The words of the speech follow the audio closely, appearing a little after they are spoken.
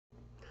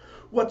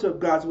What's up,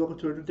 guys? Welcome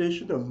to another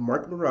edition of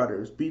Market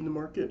Marauders, beating the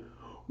market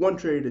one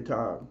trade at a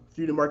time.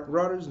 Through the Market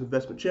Marauders, an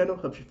investment channel,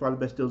 helps you find the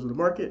best deals in the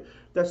market.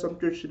 If that's something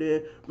you're interested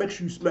in, make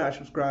sure you smash the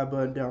subscribe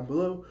button down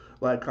below,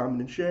 like,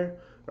 comment, and share.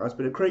 It's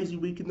been a crazy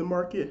week in the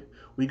market.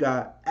 We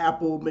got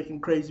Apple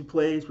making crazy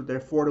plays with their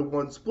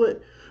 4-to-1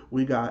 split.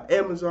 We got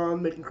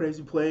Amazon making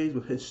crazy plays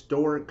with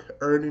historic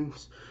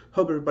earnings.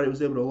 Hope everybody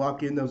was able to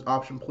lock in those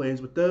option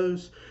plays with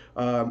those.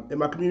 In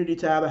my community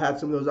tab, I had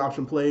some of those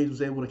option plays,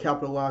 was able to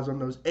capitalize on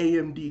those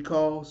AMD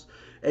calls.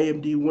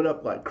 AMD went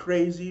up like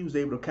crazy, was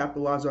able to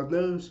capitalize on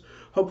those.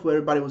 Hopefully,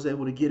 everybody was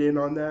able to get in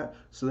on that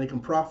so they can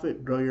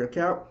profit, grow your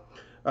account.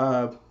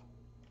 Uh,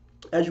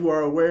 as you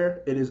are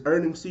aware, it is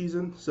earnings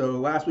season. So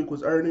last week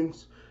was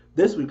earnings,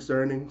 this week's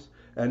earnings,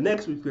 and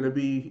next week's going to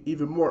be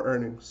even more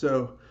earnings.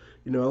 So,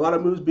 a lot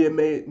of moves being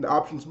made in the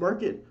options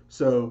market.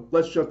 So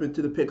let's jump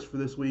into the picks for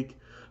this week.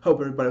 Hope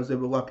everybody was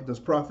able to lock in those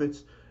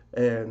profits,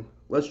 and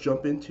let's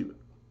jump into it.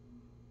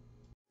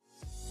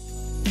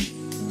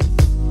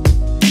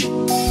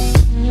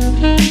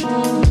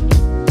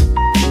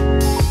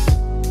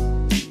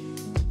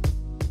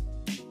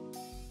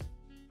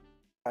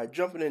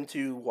 Jumping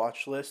into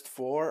watch list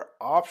for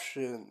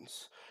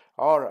options.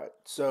 Alright,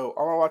 so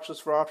on my watch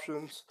list for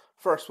options,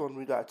 first one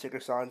we got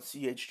ticker sign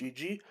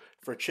CHGG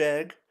for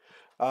Chegg.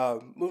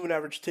 Moving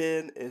average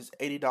 10 is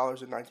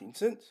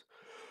 $80.19.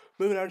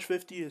 Moving average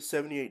 50 is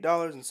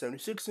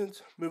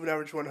 $78.76. Moving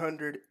average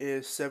 100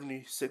 is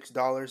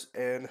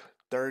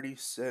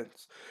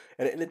 $76.30.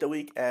 And it ended the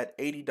week at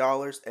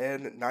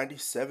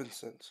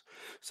 $80.97.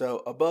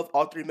 So above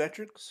all three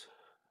metrics.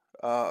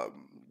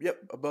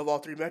 Above all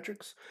three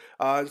metrics.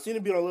 It seemed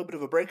to be on a little bit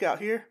of a breakout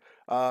here.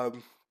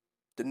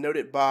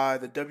 Denoted by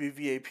the the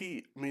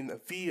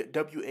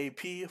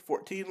VWAP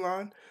 14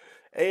 line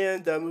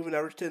and moving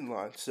average 10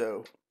 line.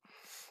 So,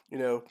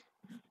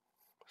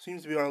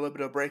 seems to be on a little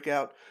bit of a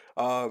breakout.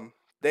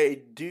 They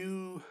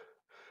do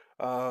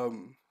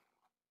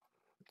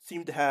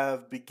seem to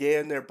have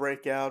began their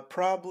breakout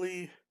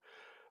probably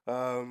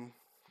around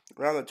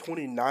the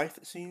 29th,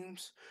 it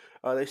seems.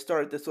 They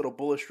started this little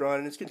bullish run,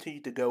 and it's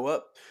continued to go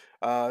up.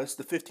 It's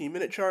the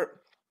 15-minute chart.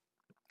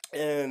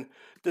 And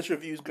this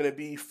review is going to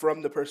be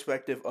from the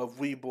perspective of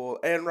Webull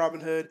and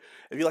Robinhood.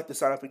 If you'd like to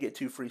sign up and get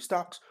 2 free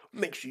stocks,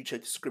 make sure you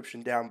check the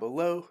description down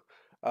below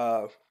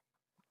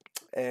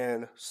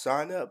and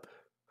sign up.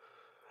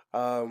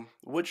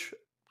 Which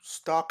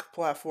stock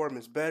platform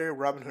is better,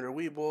 Robinhood or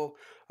Webull?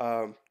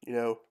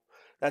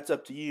 That's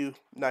up to you.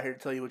 I'm not here to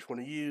tell you which one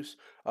to use.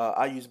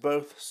 I use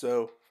both,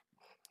 so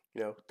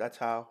that's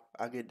how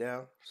I get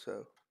down.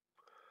 So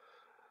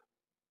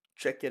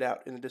check it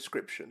out in the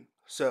description.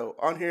 So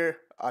on here,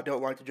 I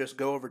don't like to just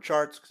go over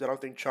charts because I don't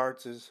think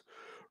charts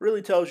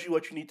really tells you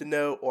what you need to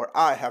know, or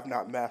I have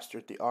not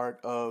mastered the art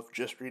of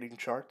just reading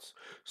charts.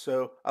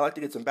 So I like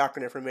to get some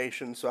background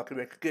information so I can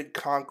make a good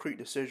concrete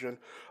decision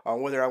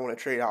on whether I want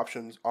to trade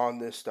options on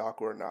this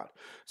stock or not.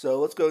 So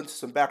let's go into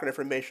some background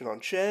information on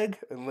Chegg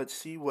and let's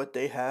see what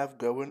they have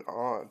going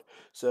on.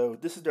 So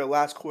this is their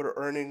last quarter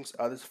earnings.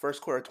 This is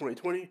first quarter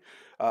 2020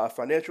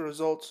 financial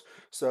results.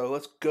 So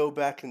let's go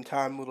back in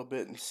time a little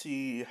bit and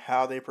see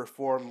how they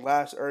performed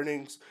last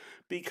earnings,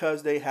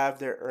 because they have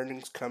their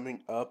earnings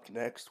coming up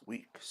next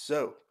week.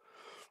 So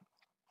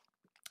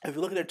if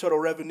you look at their total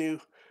revenue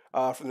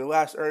from their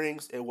last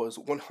earnings, it was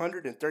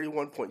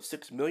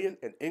 $131.6 million,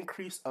 an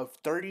increase of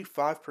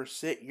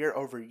 35% year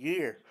over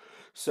year.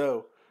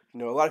 So, a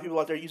lot of people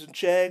out there using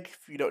Chegg.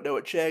 If you don't know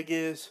what Chegg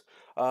is,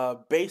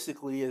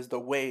 basically is the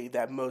way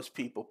that most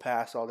people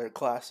pass all their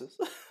classes.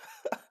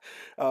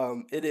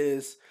 It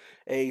is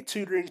a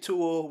tutoring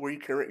tool where you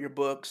can rent your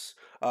books.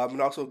 It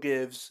also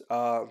gives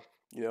some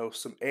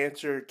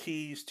answer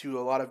keys to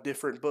a lot of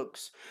different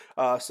books.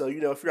 So,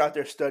 if you're out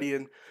there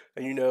studying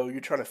and, you're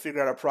trying to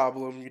figure out a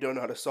problem, you don't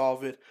know how to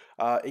solve it,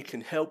 it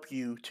can help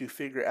you to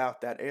figure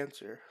out that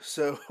answer.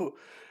 So,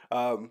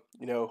 I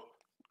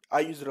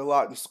use it a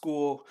lot in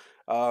school.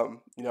 I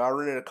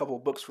rented a couple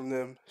of books from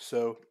them.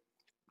 So,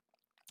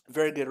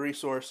 very good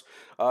resource.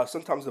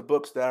 Sometimes the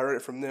books that I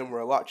rented from them were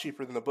a lot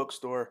cheaper than the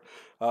bookstore.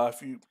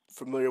 If you're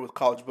familiar with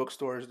college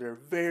bookstores, they're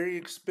very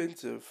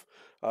expensive.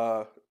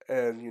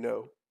 And,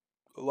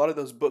 a lot of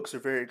those books are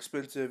very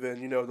expensive,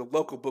 and the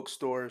local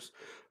bookstores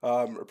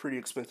are pretty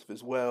expensive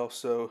as well.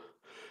 So,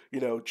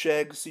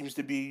 Chegg seems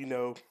to be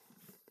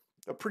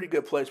a pretty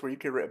good place where you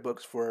can rent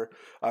books for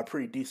a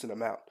pretty decent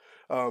amount.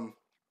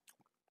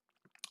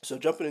 So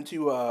jumping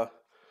into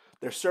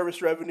their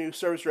service revenue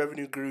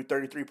grew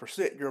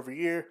 33% year over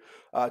year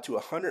to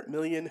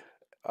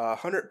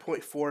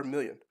 $100.4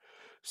 million.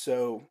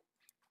 So,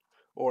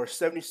 or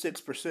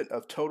 76%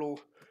 of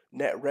total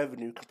net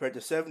revenue compared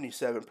to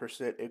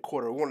 77% in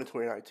quarter 1 of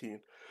 2019.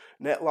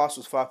 Net loss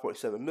was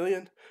 $5.7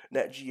 million.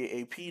 Net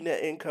GAAP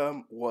net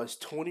income was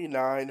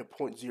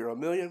 $29.0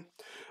 million.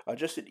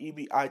 Adjusted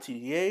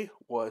EBITDA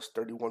was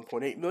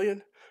 $31.8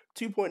 million.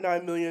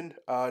 2.9 million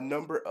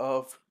number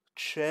of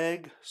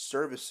Chegg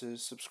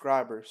Services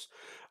subscribers,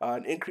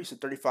 an increase of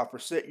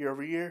 35% year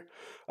over year.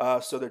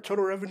 So their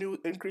total revenue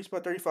increased by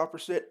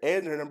 35%,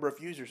 and their number of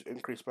users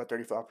increased by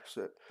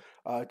 35%.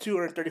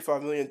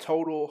 235 million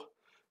total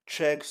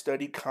Chegg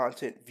study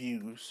content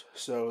views.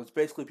 So it's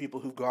basically people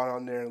who've gone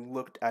on there and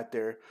looked at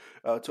their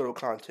total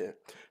content.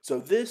 So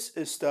this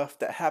is stuff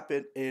that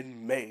happened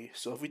in May.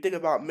 So if we think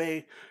about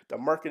May, the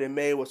market in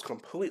May was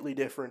completely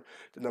different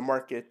than the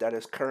market that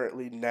is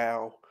currently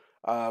now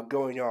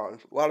going on.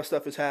 A lot of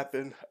stuff has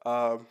happened.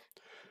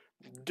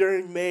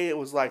 During May, it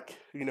was like,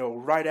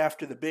 right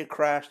after the big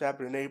crash that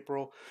happened in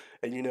April,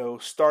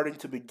 and, starting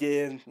to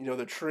begin,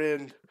 the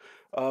trend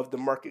of the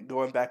market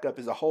going back up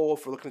as a whole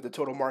for looking at the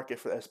total market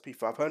for the SP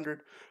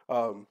 500.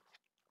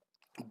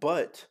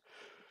 But,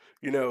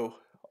 you know,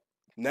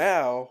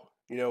 now,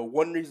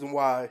 one reason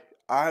why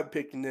I'm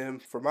picking them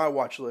for my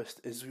watch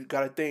list is we've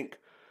got to think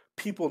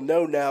people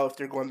know now if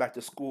they're going back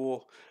to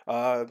school.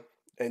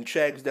 And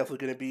Chegg's definitely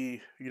going to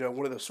be,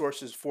 one of the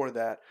sources for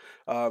that,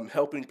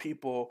 helping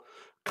people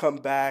come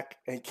back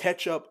and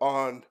catch up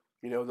on,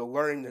 the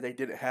learning that they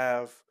didn't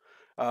have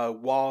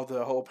while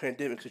the whole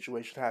pandemic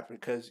situation happened.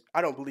 Because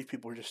I don't believe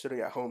people were just sitting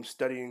at home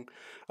studying,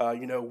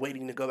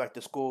 waiting to go back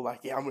to school.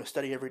 Like, yeah, I'm going to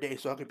study every day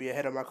so I can be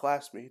ahead of my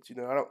classmates.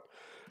 I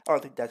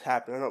don't think that's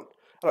happened.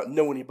 I don't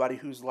know anybody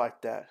who's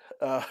like that.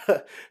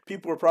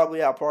 People are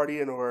probably out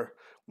partying or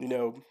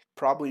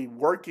probably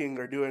working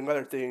or doing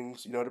other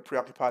things to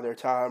preoccupy their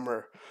time,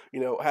 or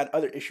had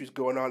other issues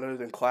going on other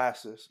than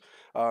classes.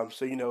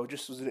 So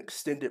just was an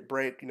extended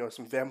break,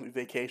 some family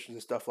vacations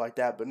and stuff like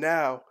that. But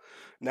now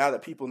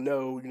that people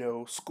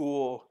know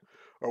school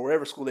or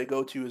wherever school they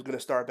go to is going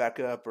to start back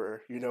up,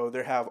 or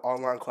they have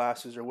online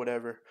classes or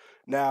whatever.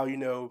 Now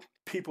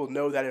people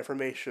know that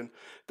information.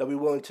 They'll be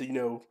willing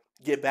to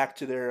get back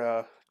to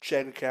their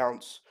check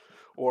accounts,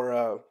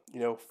 or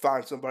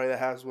find somebody that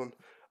has one,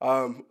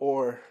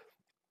 or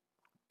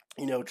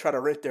try to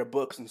rent their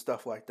books and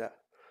stuff like that.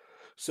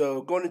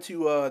 So going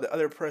into the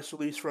other press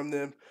release from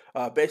them,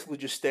 basically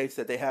just states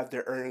that they have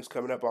their earnings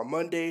coming up on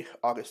Monday,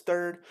 August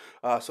 3rd.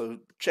 So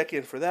check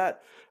in for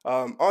that.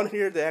 On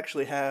here, they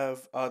actually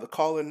have the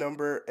call-in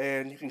number,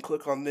 and you can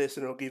click on this,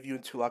 and it'll give you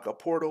into like a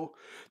portal.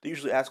 They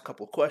usually ask a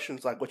couple of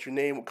questions, like what's your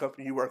name, what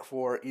company you work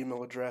for,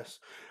 email address.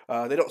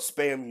 They don't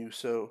spam you,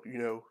 so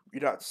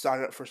you're not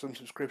signing up for some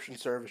subscription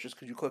service just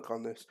because you click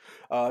on this.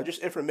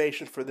 Just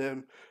information for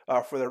them,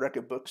 for their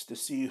record books, to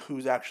see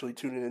who's actually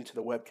tuning into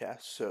the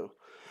webcast. So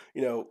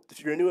if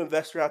you're a new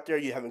investor out there,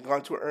 you haven't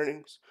gone to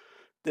earnings,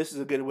 this is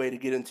a good way to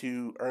get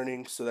into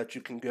earnings so that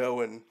you can go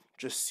and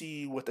just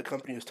see what the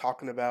company is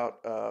talking about,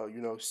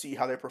 see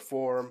how they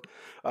perform.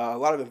 A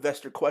lot of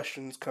investor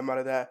questions come out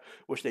of that,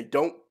 which they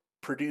don't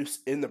produce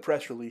in the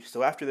press release.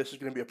 So after this is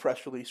going to be a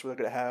press release where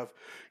they're going to have,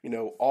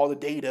 all the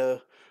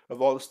data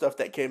of all the stuff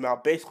that came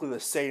out, basically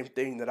the same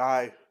thing that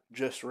I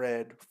just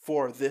read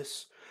for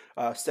this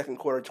second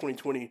quarter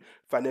 2020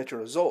 financial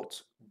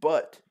results,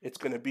 but it's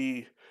going to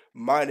be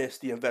minus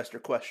the investor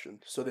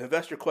questions. So the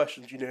investor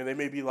questions, they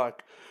may be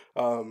like,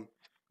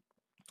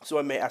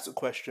 someone may ask a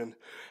question: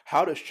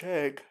 how does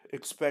Chegg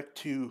expect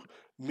to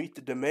meet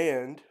the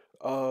demand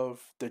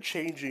of the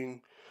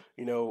changing,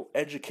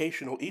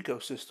 educational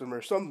ecosystem,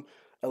 or some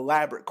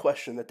elaborate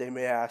question that they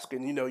may ask?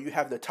 And you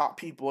have the top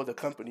people of the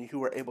company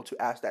who are able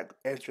to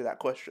answer that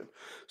question.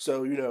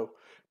 So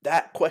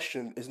that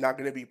question is not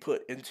going to be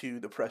put into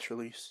the press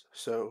release.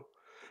 So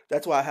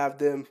that's why I have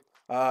them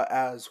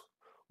as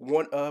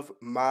one of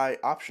my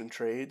option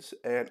trades,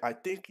 and I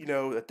think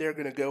that they're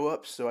going to go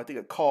up. So I think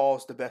a call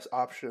is the best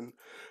option,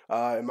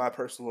 in my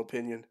personal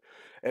opinion.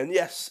 And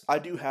yes, I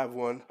do have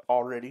one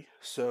already.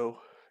 So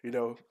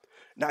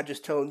not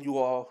just telling you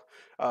all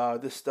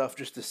this stuff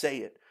just to say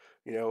it.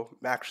 I'm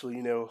actually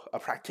a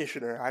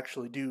practitioner. I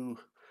actually do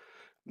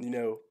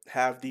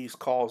have these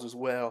calls as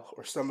well,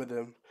 or some of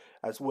them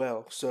as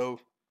well. So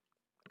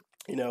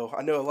I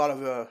know a lot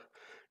of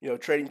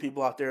trading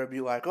people out there will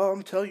be like, "Oh,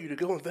 I'm telling you to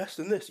go invest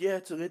in this. Yeah,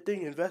 it's a good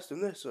thing. Invest in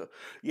this.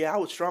 Yeah, I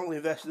would strongly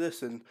invest in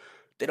this," and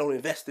they don't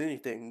invest in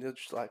anything. They're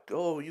just like,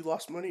 "Oh, you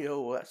lost money.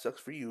 Oh, well, that sucks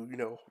for you."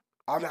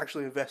 I'm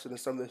actually invested in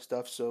some of this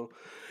stuff. So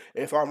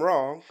if I'm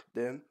wrong,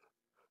 then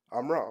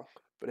I'm wrong.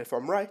 But if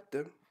I'm right,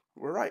 then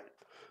we're right.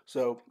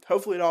 So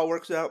hopefully it all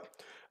works out.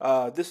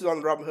 This is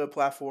on the Robinhood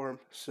platform,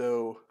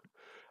 so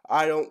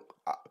I don't.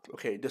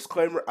 Okay,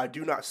 disclaimer: I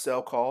do not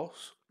sell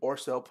calls or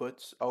sell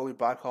puts. I only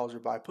buy calls or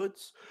buy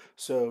puts.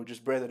 So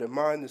just bear that in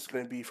mind. This is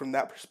going to be from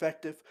that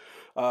perspective.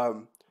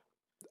 Um,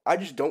 I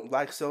just don't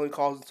like selling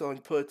calls and selling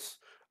puts.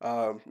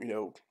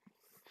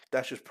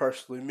 That's just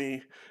personally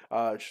me.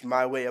 It's just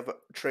my way of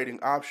trading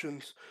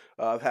options.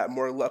 I've had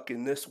more luck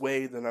in this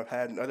way than I've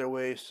had in other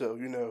ways. So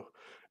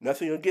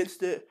nothing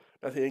against it.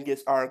 Nothing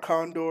against iron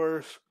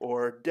condors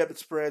or debit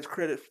spreads,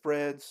 credit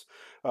spreads.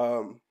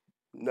 Um,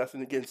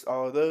 Nothing against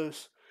all of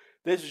those.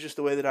 This is just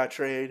the way that I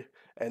trade,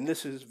 and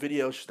this is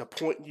videos just to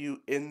point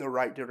you in the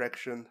right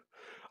direction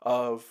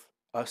of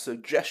a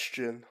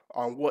suggestion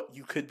on what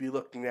you could be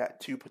looking at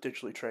to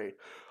potentially trade.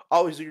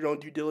 Always do your own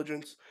due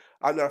diligence.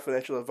 I'm not a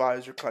financial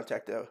advisor.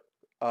 Contact a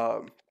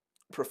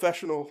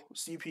professional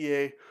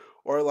CPA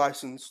or a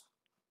licensed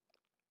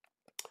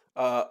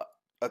uh,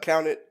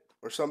 accountant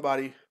or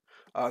somebody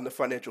in the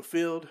financial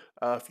field.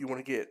 If you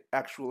want to get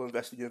actual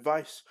investing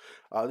advice,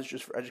 this is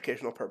just for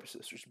educational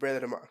purposes. Just bear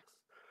that in mind.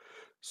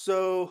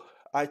 So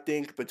I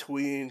think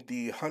between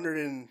the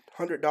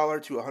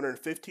 $100 to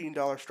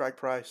 $115 strike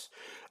price,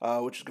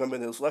 which is going to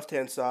be on this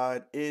left-hand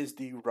side, is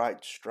the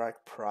right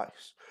strike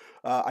price.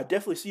 I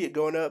definitely see it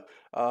going up.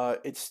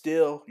 It's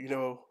still,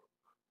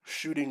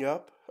 shooting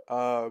up.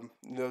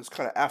 It's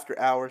kind of after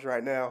hours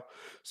right now,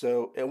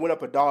 so it went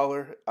up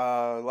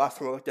 $1. Last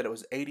time I looked at it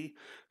was 80,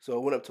 so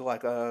it went up to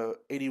like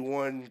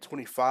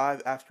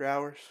 81.25 after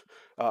hours.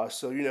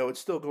 So it's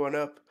still going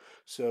up.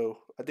 So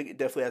I think it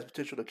definitely has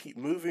potential to keep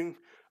moving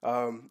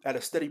at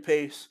a steady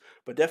pace,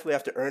 but definitely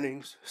after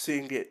earnings,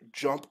 seeing it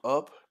jump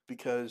up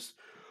because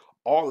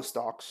all the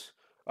stocks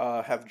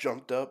have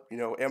jumped up.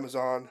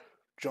 Amazon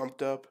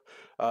jumped up,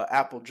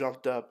 Apple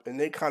jumped up, and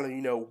they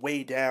kind of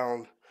weigh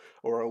down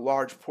or a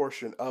large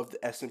portion of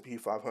the S&P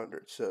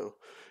 500. So,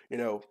 you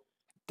know,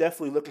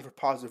 definitely looking for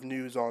positive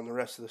news on the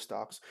rest of the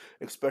stocks,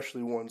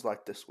 especially ones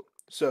like this one.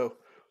 So,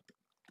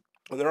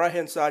 on the right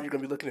hand side, you're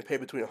going to be looking to pay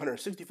between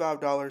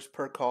 $165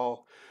 per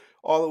call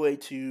all the way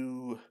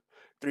to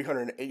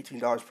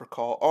 $318 per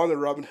call on the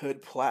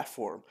Robinhood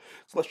platform.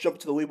 So let's jump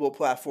to the Webull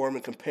platform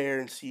and compare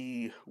and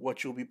see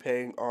what you'll be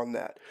paying on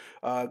that.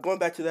 Going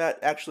back to that,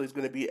 actually, is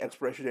going to be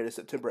expiration date of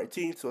September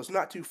 18th, so it's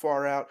not too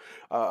far out,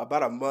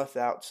 about a month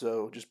out.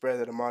 So just bear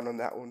that in mind on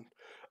that one.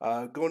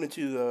 Going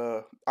into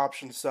the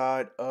option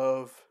side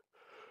of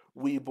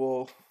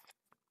Webull,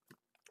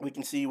 we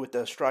can see with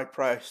the strike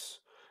price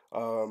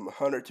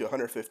 100 to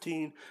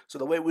 115. So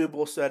the way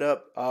Webull set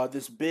up,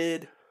 this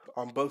bid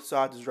on both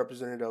sides is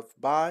represented of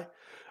buy.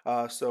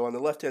 So on the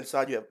left hand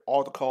side you have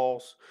all the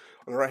calls,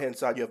 on the right hand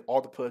side you have all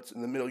the puts,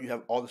 in the middle you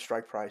have all the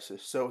strike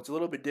prices. So it's a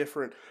little bit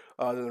different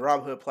than the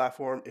Robinhood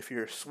platform. If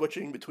you're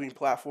switching between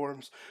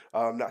platforms,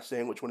 I'm not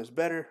saying which one is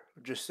better,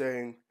 I'm just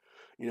saying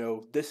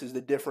this is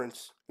the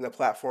difference in the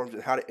platforms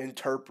and how to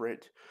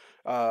interpret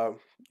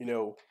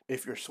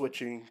if you're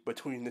switching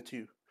between the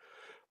two.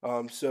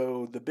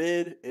 So the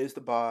bid is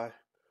the buy,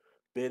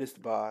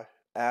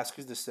 ask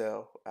is the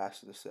sell,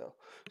 ask is the sell.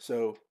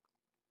 So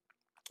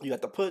you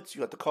got the puts,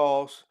 you got the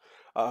calls.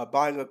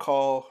 Buying a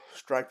call,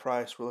 strike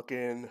price, we're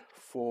looking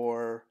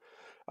for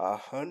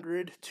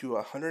 100 to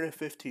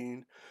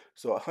 115.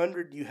 So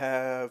 100 you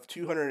have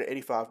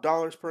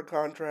 $285 per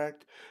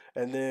contract,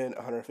 and then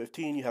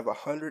 115 you have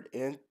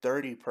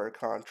 130 per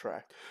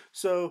contract.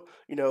 So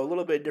a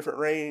little bit different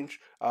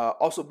range.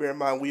 Also bear in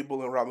mind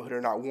Webull and Robinhood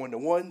are not one to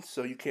one,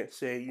 so you can't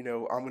say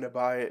I'm gonna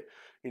buy it.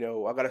 I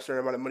got a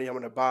certain amount of money, I'm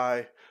gonna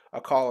buy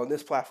a call on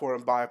this platform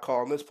and buy a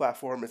call on this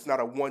platform. It's not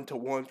a one to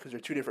one because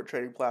they're two different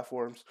trading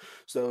platforms.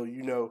 So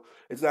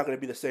it's not going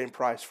to be the same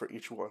price for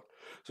each one.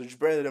 So just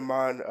bear that in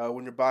mind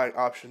when you're buying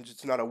options.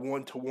 It's not a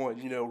one to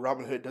one.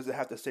 Robinhood doesn't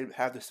have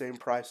the same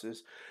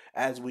prices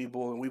as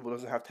Webull, and Webull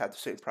doesn't have to have the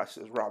same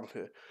prices as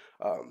Robinhood.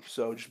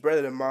 So just bear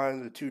that in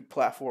mind. The two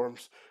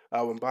platforms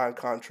when buying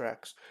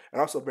contracts, and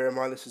also bear in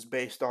mind this is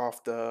based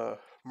off the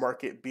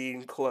market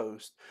being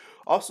closed.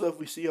 Also, if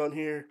we see on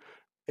here,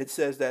 it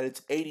says that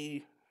it's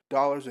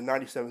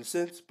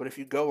 $80.97, but if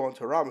you go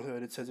onto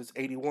Robinhood, it says it's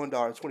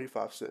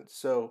 $81.25.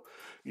 So,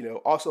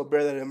 also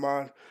bear that in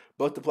mind.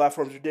 Both the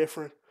platforms are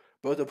different.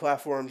 Both the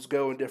platforms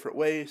go in different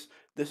ways.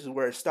 This is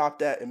where it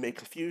stopped at. It may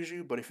confuse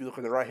you, but if you look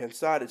on the right hand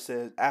side, it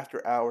says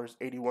after hours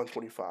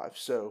 81.25.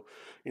 So,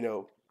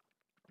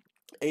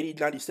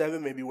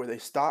 80.97 may be where they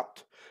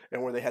stopped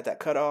and where they had that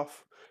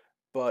cutoff.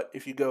 But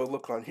if you go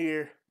look on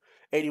here,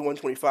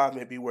 81.25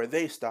 may be where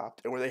they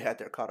stopped and where they had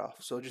their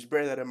cutoff. So just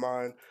bear that in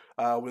mind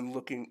when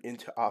looking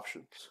into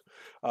options.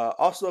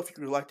 Also, if you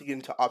would like to get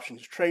into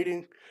options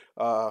trading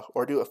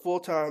or do it full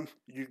time,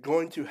 you're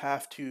going to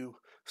have to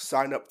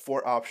sign up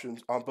for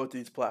options on both of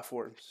these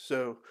platforms.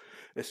 So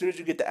as soon as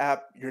you get the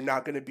app, you're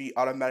not going to be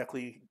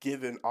automatically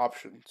given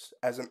options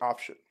as an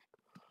option.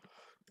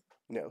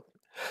 No.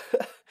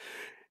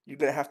 You're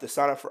going to have to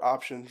sign up for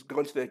options, go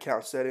into the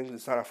account settings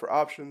and sign up for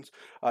options.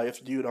 You have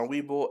to do it on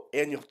Webull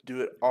and you have to do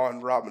it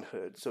on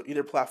Robinhood. So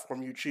either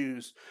platform you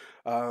choose,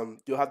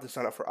 you'll have to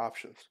sign up for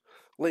options.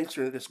 Links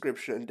are in the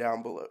description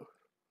down below.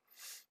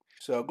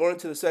 So going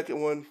into the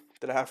second one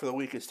that I have for the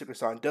week is ticker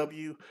sign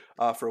W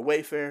for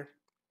Wayfair.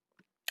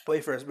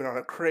 Wayfair has been on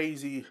a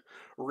crazy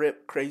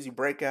rip, crazy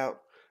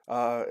breakout,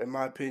 in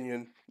my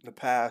opinion, in the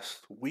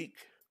past week,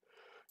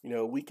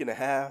 week and a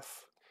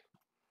half.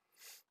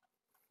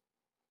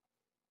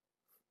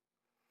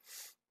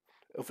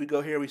 If we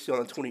go here, we see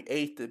on the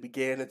 28th it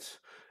began its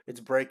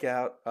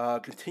breakout,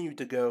 continued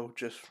to go,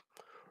 just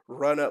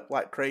run up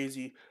like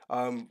crazy.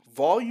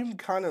 Volume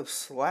kind of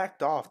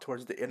slacked off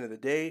towards the end of the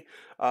day,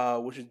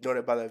 which is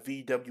noted by the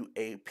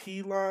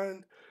VWAP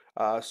line.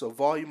 So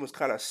volume was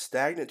kind of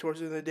stagnant towards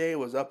the end of the day. It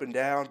was up and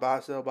down,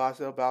 buy, sell, buy,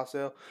 sell, buy,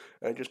 sell,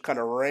 and it just kind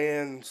of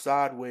ran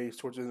sideways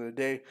towards the end of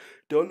the day.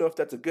 Don't know if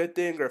that's a good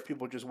thing or if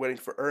people are just waiting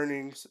for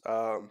earnings.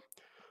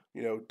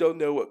 Don't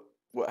know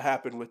what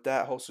happened with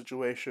that whole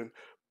situation.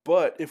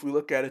 But if we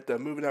look at it, the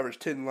moving average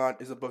 10 line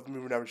is above the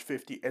moving average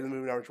 50 and the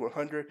moving average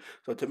 100.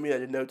 So to me, that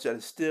denotes that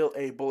it's still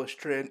a bullish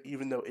trend,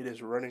 even though it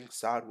is running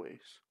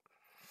sideways.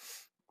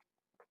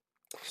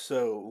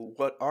 So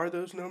what are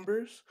those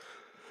numbers?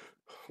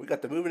 We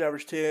got the moving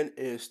average 10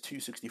 is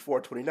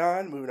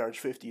 264.29, moving average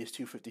 50 is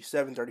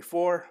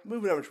 257.34,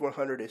 moving average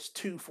 100 is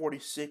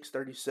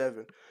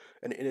 246.37,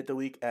 and it ended the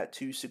week at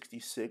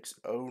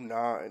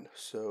 266.09.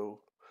 So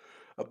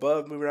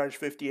above moving average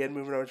 50 and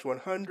moving average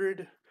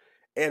 100,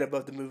 and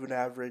above the moving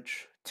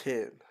average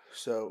 10.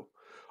 So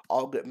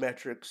all good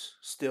metrics,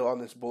 still on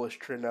this bullish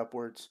trend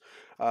upwards.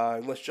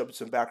 And let's jump to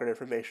some background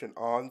information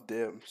on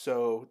them.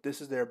 So this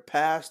is their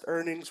past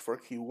earnings for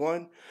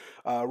Q1.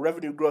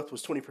 Revenue growth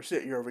was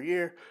 20% year over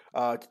year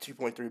to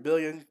 2.3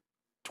 billion.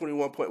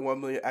 21.1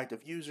 million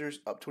active users,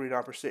 up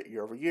 29%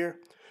 year over year.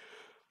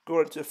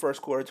 Going into the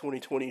first quarter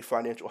 2020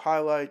 financial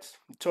highlights,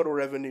 total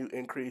revenue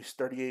increased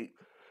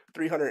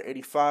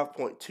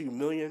 385.2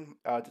 million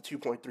to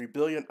 2.3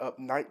 billion, up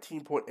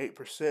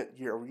 19.8%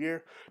 year over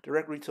year.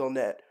 Direct retail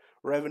net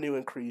revenue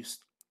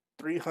increased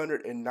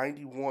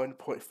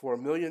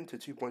 391.4 million to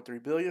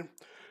 2.3 billion,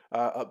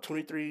 up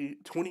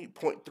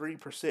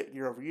 20.3%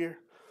 year over year.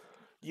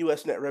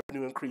 U.S. net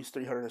revenue increased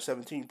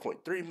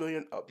 317.3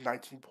 million, up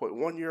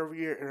 19.1 year over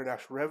year.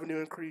 International revenue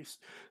increased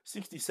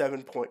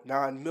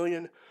 67.9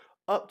 million,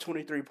 up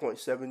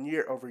 23.7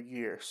 year over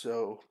year.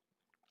 So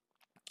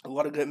a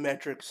lot of good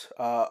metrics,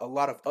 a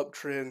lot of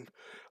uptrend,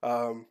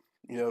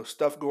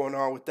 stuff going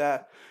on with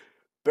that.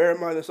 Bear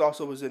in mind, this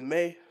also was in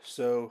May,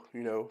 so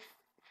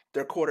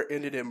their quarter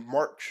ended in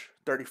March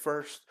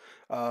 31st,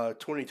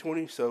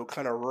 2020. So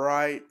kind of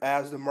right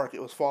as the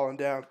market was falling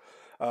down.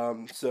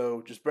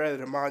 So just bear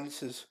that in mind.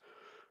 This is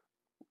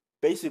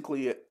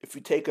basically, if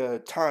you take a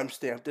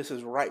timestamp, this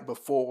is right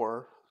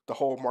before the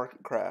whole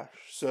market crash.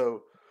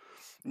 So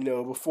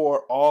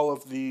before all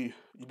of the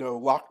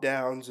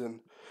lockdowns and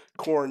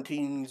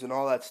quarantines and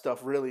all that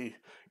stuff really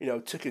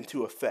took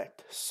into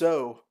effect.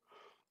 So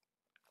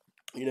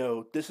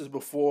this is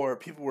before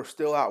people were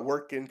still out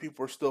working,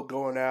 people were still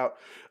going out.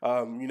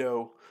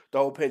 The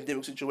whole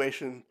pandemic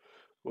situation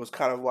was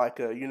kind of like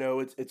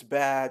it's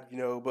bad,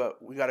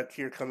 but we got a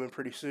cure coming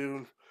pretty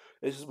soon.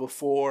 This is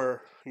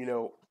before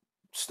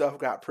stuff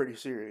got pretty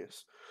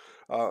serious.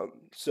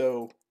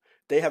 So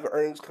they have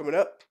earnings coming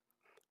up,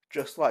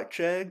 just like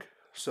Chegg.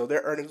 So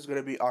their earnings is going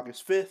to be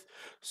August 5th.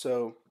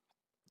 So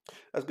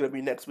that's going to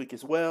be next week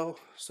as well.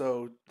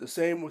 So the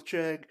same with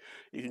Chegg.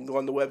 You can go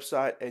on the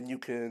website and you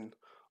can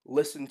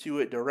listen to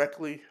it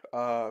directly.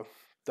 They'll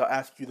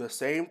ask you the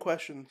same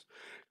questions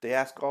they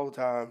ask all the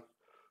time.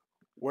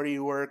 Where do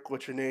you work?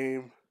 What's your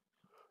name?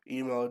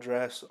 Email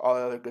address? All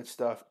that other good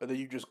stuff. And then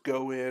you just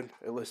go in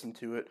and listen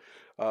to it.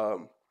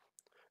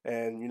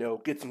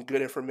 And get some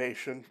good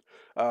information,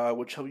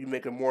 which help you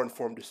make a more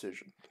informed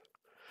decision.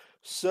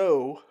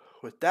 So,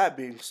 with that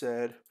being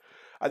said,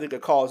 I think a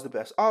call is the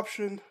best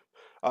option.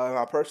 In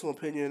my personal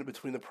opinion,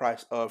 between the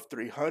price of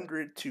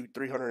 300 to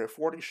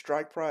 340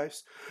 strike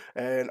price,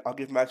 and I'll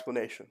give my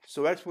explanation.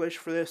 So,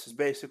 explanation for this is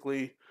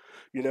basically,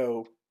 you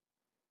know,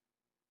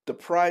 the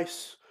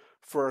price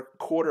for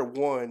quarter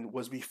one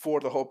was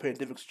before the whole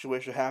pandemic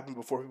situation happened,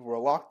 before people were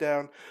locked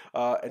down.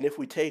 And if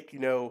we take,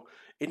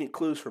 any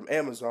clues from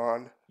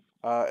Amazon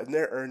and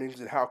their earnings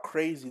and how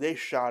crazy they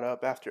shot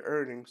up after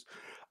earnings,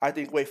 I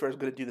think Wayfair is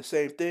going to do the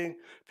same thing.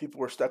 People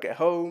were stuck at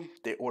home.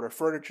 They order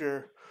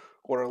furniture,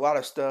 order a lot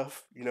of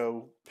stuff.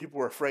 People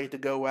were afraid to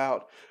go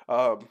out.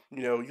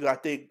 You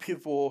got to think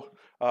people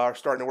are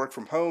starting to work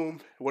from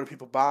home. What do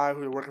people buy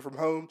who are working from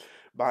home?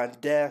 Buying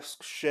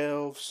desks,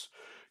 shelves,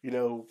 you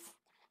know,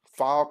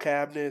 file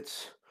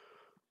cabinets,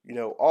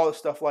 all the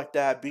stuff like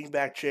that,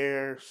 beanbag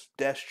chairs,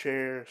 desk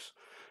chairs.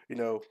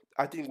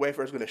 I think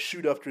Wayfair is going to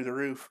shoot up through the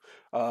roof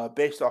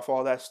based off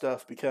all that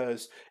stuff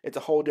because it's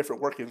a whole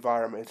different work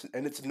environment.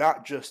 And it's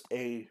not just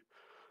a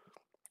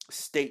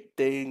state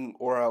thing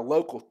or a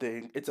local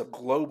thing, it's a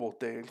global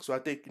thing. So I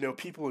think,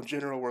 people in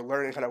general were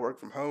learning how to work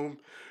from home,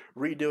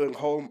 redoing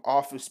home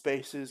office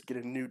spaces,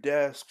 getting new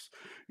desks,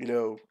 you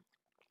know,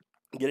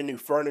 getting new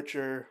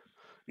furniture,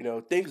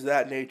 things of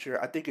that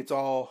nature. I think it's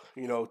all,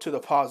 to the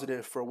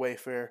positive for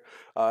Wayfair,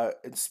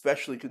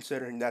 especially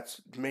considering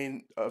that's the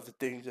main of the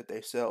things that they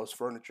sell is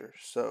furniture.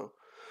 So,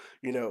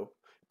 you know,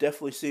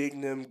 definitely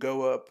seeing them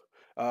go up,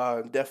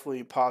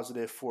 definitely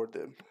positive for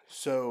them.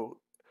 So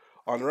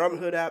on the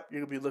Robinhood app,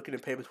 you're going to be looking to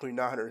pay between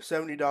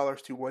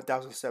 $970 to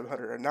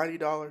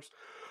 $1,790.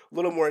 A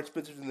little more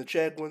expensive than the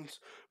Chegg ones,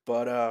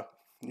 but,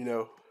 you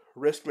know,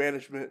 risk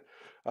management,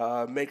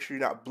 make sure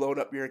you're not blowing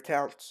up your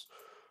accounts,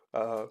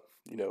 uh,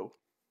 you know,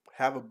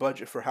 have a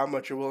budget for how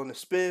much you're willing to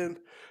spend.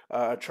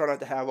 Try not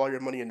to have all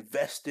your money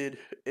invested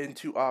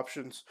into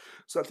options,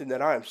 something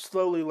that I am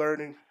slowly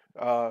learning.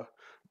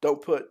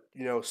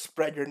 Don't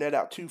spread your net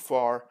out too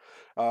far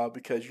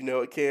because,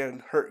 it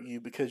can hurt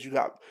you because you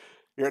got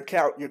your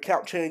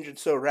account changing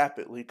so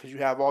rapidly because you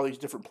have all these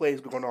different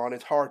plays going on.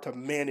 It's hard to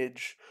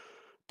manage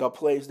the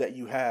plays that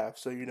you have.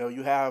 So,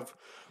 you have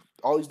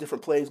all these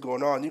different plays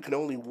going on. You can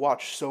only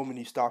watch so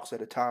many stocks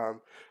at a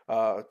time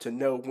to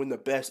know when the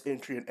best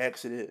entry and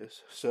exit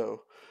is.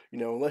 So,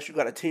 unless you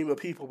got a team of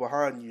people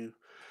behind you,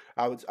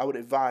 I would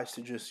advise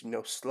to just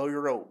slow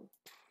your roll.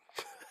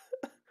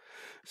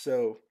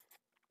 So,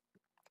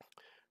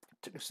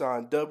 ticker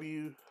sign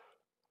W,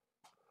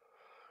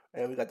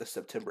 and we got the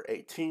September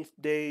 18th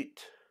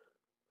date,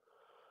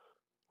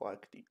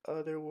 like the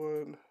other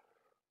one.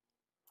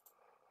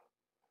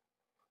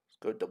 Let's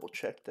go double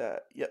check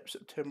that. Yep,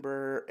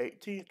 September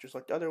 18th, just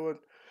like the other one.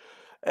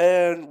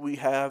 And we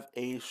have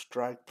a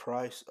strike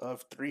price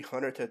of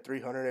 $300 to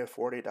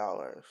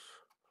 $340.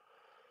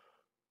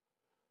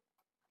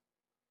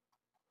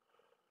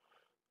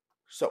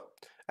 So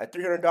at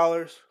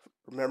 $300,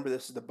 remember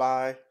this is the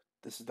buy,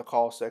 this is the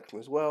call section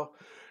as well.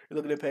 You're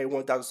looking to pay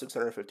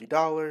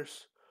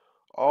 $1,650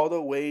 all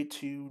the way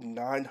to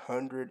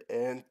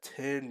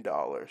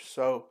 $910.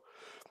 So,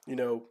 you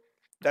know,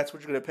 that's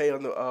what you're going to pay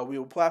on the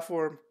Webull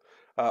platform.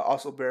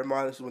 Also, bear in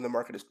mind this is when the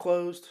market is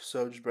closed,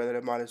 so just bear that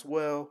in mind as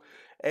well.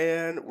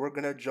 And we're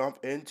going to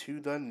jump into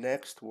the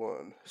next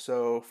one.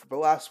 So, for the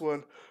last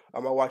one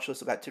on my watch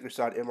list, I got ticker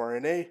sign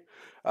mRNA,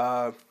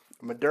 uh,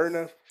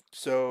 Moderna.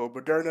 So,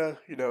 Moderna,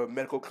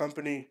 medical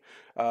company,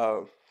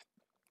 uh,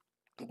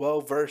 well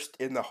versed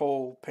in the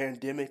whole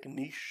pandemic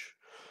niche.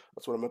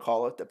 That's what I'm gonna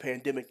call it, the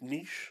pandemic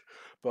niche.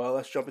 But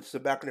let's jump into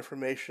some background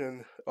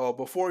information. Oh,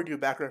 before we do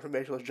background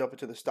information, let's jump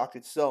into the stock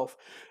itself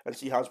and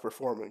see how it's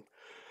performing.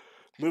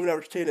 Moving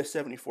average 10 is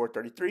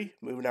 74.33,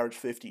 moving average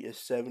 50 is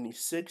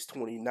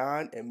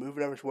 76.29, and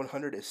moving average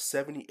 100 is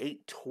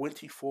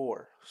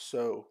 78.24.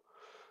 So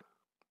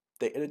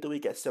they ended the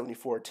week at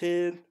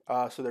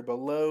 74.10, so they're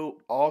below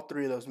all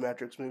three of those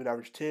metrics, moving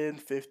average 10,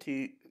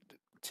 50,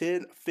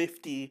 10,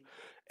 50,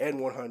 and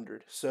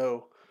 100.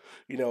 So,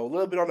 a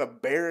little bit on a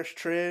bearish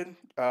trend,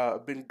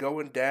 been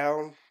going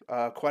down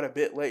quite a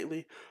bit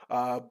lately,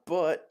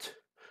 but,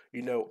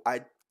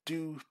 I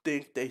do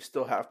think they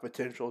still have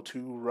potential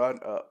to run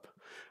up.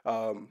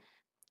 Um,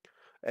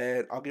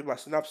 and I'll give my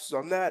synopsis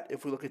on that.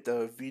 If we look at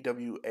the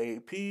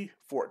VWAP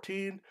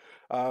 14,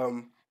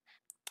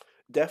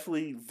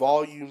 definitely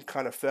volume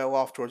kind of fell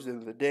off towards the end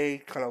of the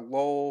day, kind of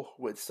lull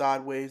with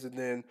sideways, and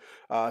then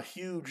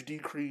huge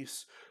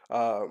decrease,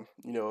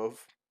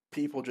 of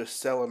people just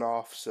selling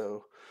off.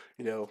 So,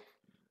 you know,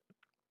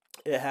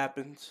 it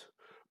happens.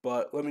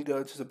 But let me go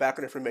into some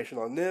background information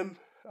on them.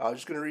 I'm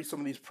just going to read some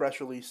of these press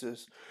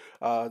releases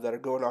that are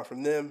going on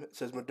from them. It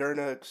says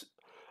Moderna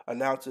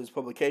announces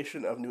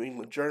publication of New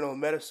England Journal of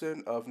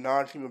Medicine of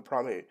non-human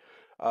primate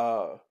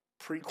uh,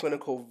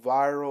 preclinical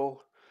viral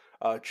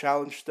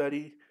challenge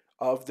study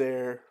of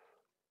their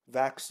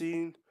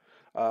vaccine.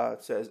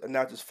 It says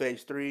announces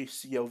phase 3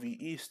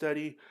 COVE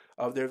study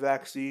of their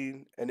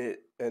vaccine,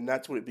 and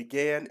that's when it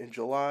began in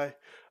July.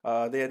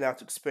 They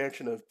announced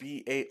expansion of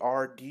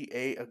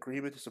BARDA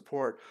agreement to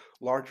support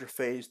larger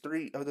phase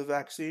 3 of the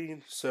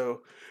vaccine.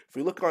 So if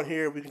we look on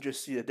here, we can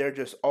just see that they're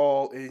just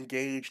all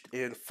engaged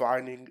in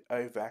finding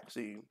a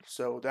vaccine.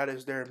 So that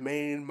is their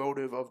main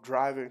motive of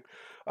driving,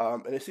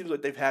 and it seems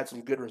like they've had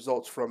some good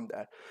results from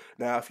that.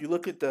 Now, if you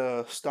look at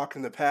the stock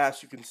in the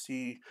past, you can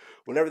see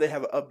whenever they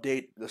have an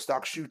update, the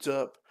stock shoots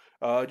up,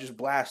 just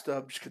blast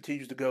up, just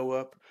continues to go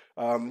up,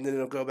 and then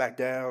it'll go back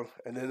down,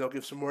 and then they'll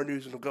give some more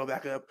news and it'll go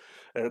back up,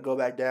 and it'll go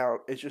back down.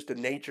 It's just the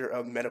nature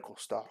of medical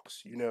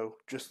stocks,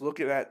 just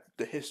looking at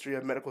the history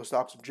of medical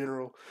stocks in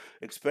general,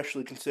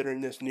 especially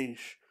considering this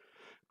niche,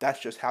 that's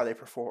just how they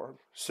perform.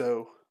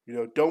 So,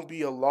 don't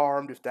be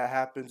alarmed if that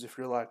happens. If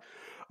you're like,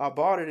 I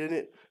bought it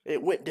and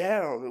it went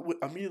down,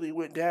 immediately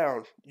went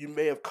down. You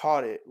may have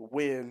caught it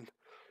when,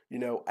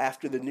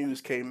 after the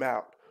news came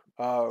out.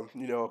 A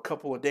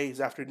couple of days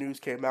after news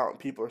came out and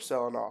people are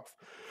selling off.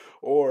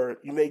 Or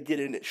you may get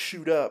in it,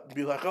 shoot up, and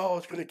be like, oh,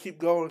 it's going to keep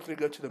going, it's going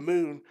to go to the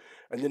moon,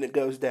 and then it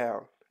goes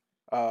down.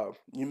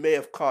 You may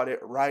have caught it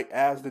right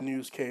as the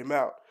news came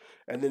out,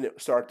 and then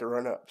it started to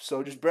run up.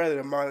 So just bear that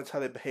in mind. That's how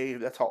they behave.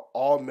 That's how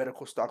all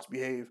medical stocks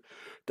behave.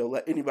 Don't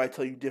let anybody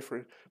tell you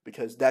different,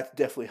 because that's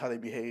definitely how they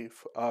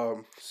behave.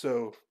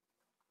 So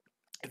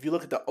if you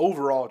look at the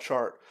overall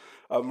chart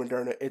of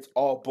Moderna, it's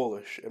all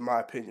bullish in my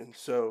opinion.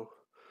 So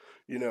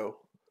you know,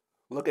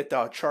 look at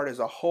the chart as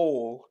a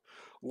whole,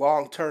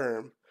 long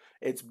term,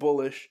 it's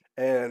bullish.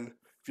 And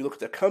if you look at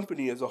the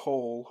company as a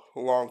whole,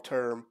 long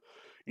term,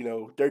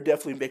 they're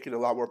definitely making a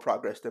lot more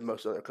progress than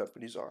most other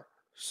companies are.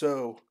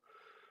 So,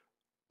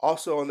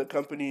 also on the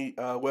company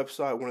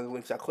website, one of the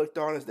links I clicked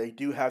on is they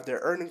do have their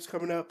earnings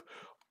coming up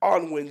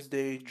on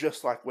Wednesday,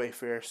 just like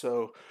Wayfair.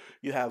 So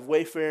you have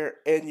Wayfair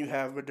and you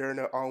have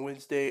Moderna on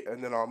Wednesday,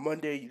 and then on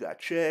Monday you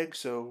got Chegg.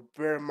 So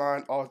bear in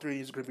mind, all three of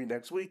these are going to be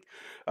next week.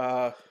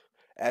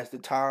 As the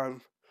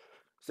time,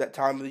 it's that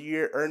time of the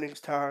year, earnings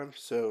time.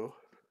 So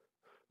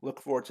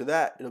look forward to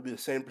that. It'll be the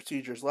same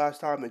procedure as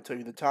last time. They tell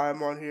you the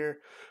time on here,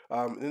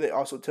 and then they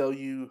also tell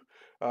you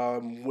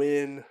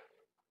when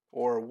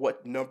or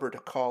what number to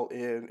call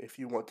in if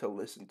you want to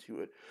listen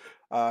to it.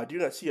 I do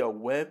not see a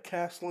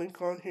webcast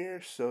link on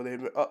here, so they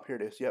here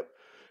it is. Yep,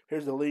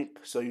 Here's the link.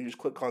 So you just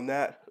click on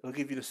that. It'll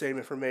give you the same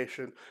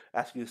information,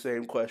 ask you the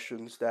same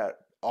questions that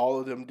all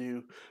of them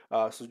do.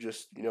 So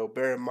just,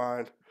 bear in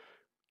mind,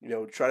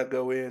 try to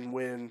go in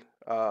when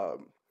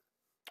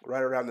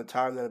right around the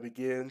time that it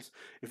begins.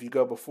 If you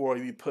go before,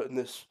 you'll be put in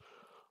this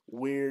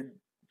weird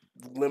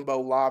limbo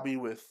lobby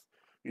with,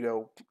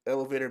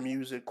 elevator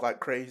music like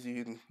crazy,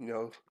 and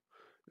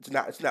it's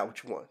not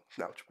what you want. It's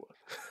not what you want.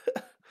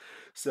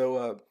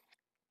 So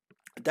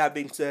that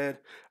being said,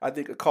 I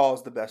think a call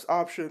is the best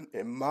option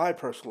in my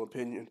personal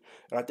opinion,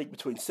 and I think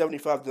between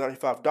 $75 to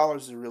 $95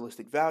 is a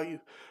realistic value.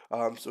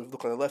 So if you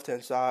look on the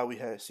left-hand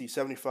side, see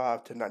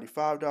 $75 to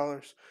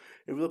 $95.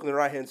 If you look on the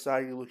right-hand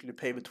side, you're looking to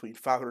pay between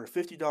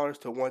 $550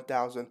 to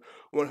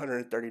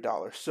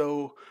 $1,130.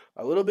 So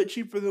a little bit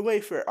cheaper than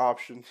Wayfair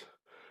options,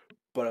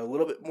 but a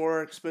little bit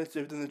more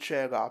expensive than the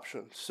Chegg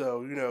option.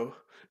 So,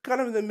 kind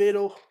of in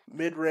the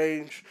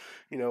mid-range.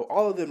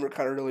 All of them are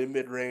kind of really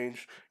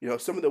mid-range.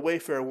 Some of the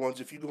Wayfair ones,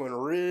 if you're going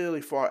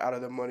really far out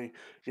of the money,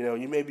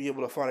 you may be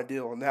able to find a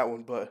deal on that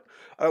one. But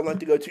I don't like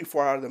to go too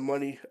far out of the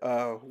money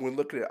when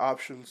looking at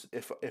options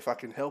if I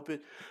can help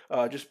it,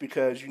 just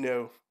because,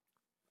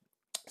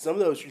 some of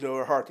those,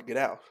 are hard to get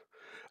out.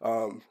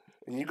 And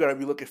you're going to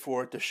be looking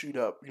for it to shoot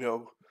up,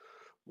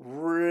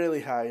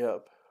 really high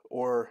up.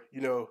 Or,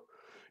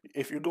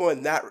 if you're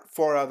going that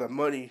far out of the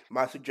money,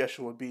 my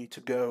suggestion would be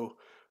to go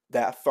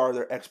that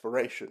farther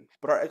expiration.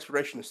 But our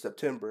expiration is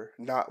September,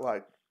 not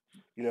like,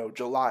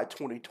 July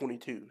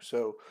 2022.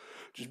 So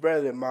just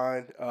bear that in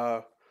mind.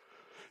 The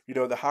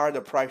higher the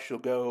price you'll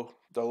go,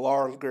 the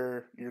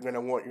longer you're going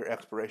to want your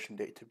expiration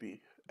date to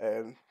be.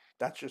 And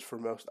that's just for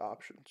most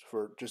options,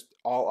 for just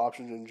all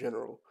options in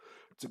general.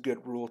 It's a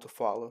good rule to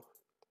follow.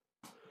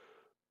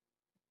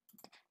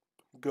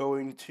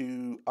 Going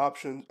to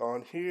options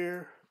on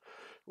here.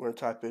 We're going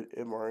to type in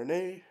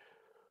mRNA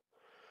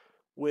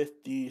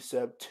with the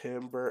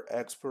September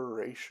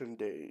expiration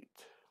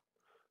date,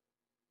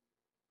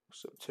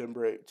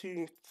 September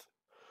 18th.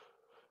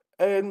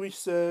 And we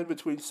said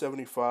between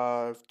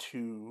 $75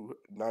 to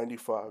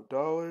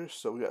 $95.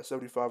 So we got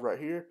 75 right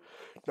here,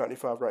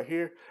 95 right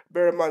here.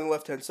 Bear in mind the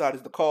left-hand side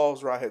is the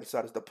calls, right-hand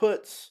side is the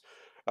puts.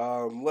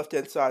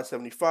 Left-hand side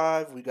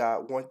 75, we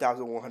got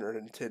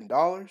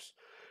 $1,110.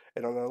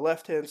 And on the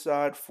left-hand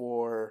side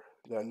for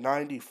the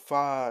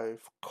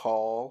 95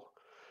 call,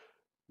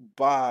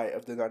 buy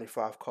of the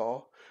 95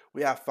 call,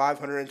 we have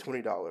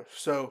 $520.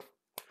 So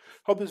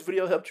hope this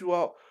video helped you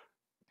out.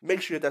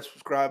 Make sure you hit that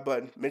subscribe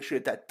button. Make sure you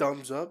hit that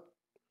thumbs up.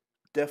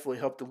 Definitely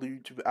help the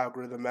YouTube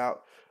algorithm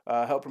out.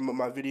 Help promote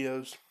my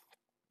videos.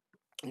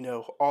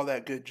 All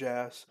that good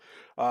jazz.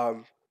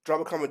 Drop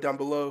a comment down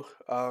below.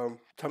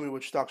 Tell me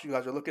which stocks you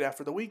guys are looking at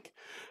for the week.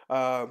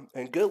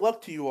 And good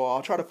luck to you all.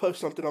 I'll try to post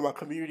something on my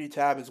community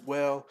tab as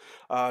well.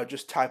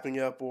 Just typing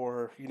up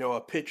or,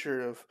 a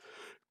picture of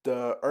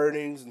the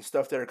earnings and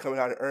stuff that are coming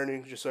out of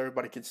earnings, just so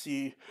everybody can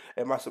see,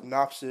 and my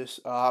synopsis.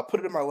 I put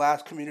it in my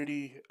last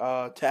community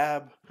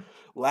tab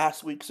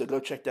last week, so go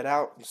check that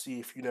out and see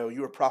if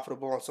you were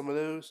profitable on some of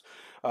those.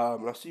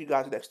 And I'll see you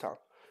guys next time.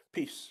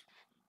 Peace.